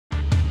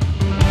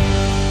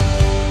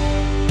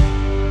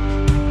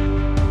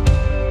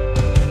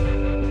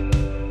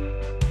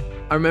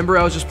I remember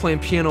I was just playing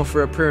piano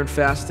for a prayer and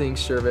fasting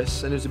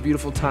service, and it was a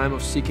beautiful time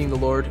of seeking the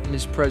Lord in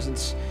His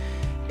presence.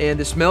 And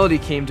this melody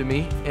came to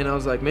me, and I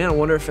was like, man, I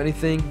wonder if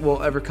anything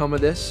will ever come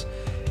of this.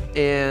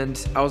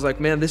 And I was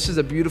like, man, this is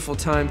a beautiful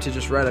time to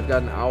just write. I've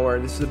got an hour.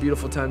 This is a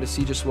beautiful time to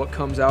see just what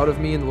comes out of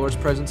me in the Lord's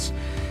presence.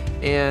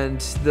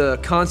 And the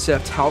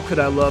concept, how could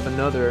I love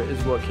another,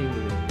 is what came to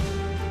me.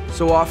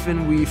 So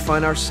often we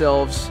find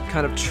ourselves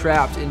kind of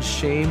trapped in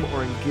shame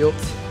or in guilt.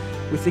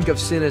 We think of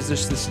sin as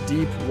just this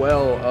deep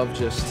well of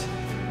just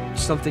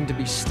something to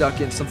be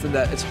stuck in, something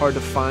that it's hard to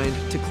find,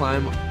 to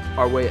climb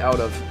our way out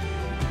of.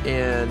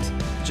 And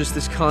just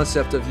this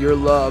concept of your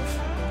love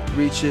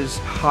reaches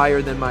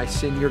higher than my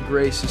sin. Your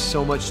grace is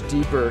so much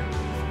deeper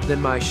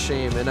than my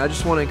shame. And I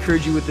just want to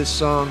encourage you with this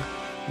song.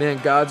 Man,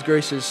 God's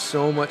grace is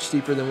so much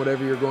deeper than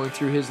whatever you're going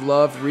through. His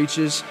love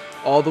reaches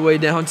all the way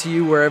down to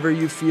you wherever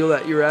you feel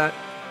that you're at.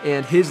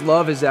 And His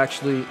love is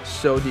actually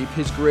so deep.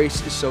 His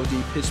grace is so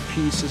deep. His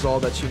peace is all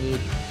that you need.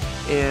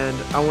 And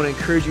I want to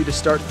encourage you to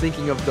start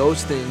thinking of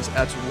those things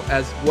as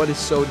what is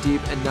so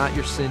deep, and not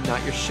your sin,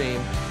 not your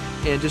shame.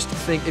 And just to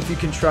think, if you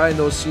can try in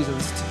those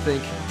seasons to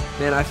think,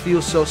 man, I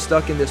feel so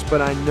stuck in this,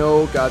 but I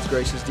know God's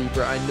grace is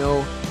deeper. I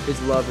know His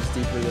love is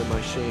deeper than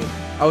my shame.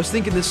 I was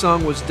thinking this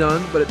song was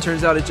done, but it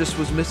turns out it just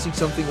was missing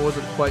something. It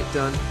wasn't quite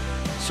done.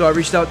 So I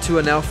reached out to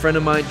a now friend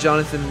of mine,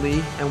 Jonathan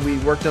Lee, and we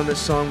worked on this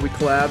song. We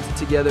collabed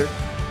together.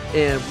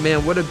 And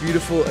man, what a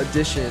beautiful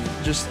addition.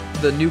 Just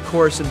the new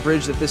chorus and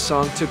bridge that this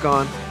song took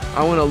on.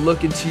 I want to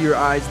look into your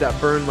eyes that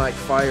burn like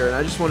fire. And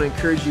I just want to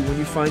encourage you, when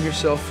you find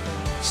yourself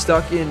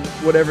stuck in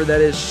whatever that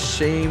is,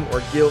 shame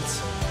or guilt,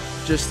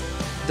 just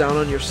down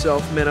on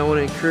yourself, man, I want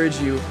to encourage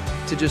you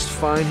to just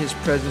find His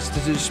presence, to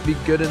just be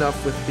good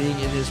enough with being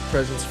in His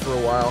presence for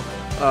a while.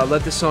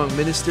 Let the song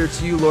minister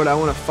to you. Lord, I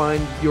want to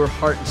find your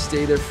heart and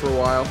stay there for a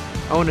while.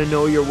 I want to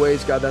know your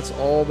ways, God. That's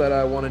all that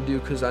I want to do,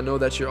 because I know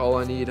that you're all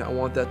I need. I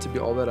want that to be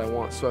all that I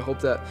want. So I hope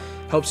that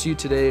helps you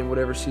today in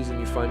whatever season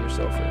you find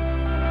yourself in.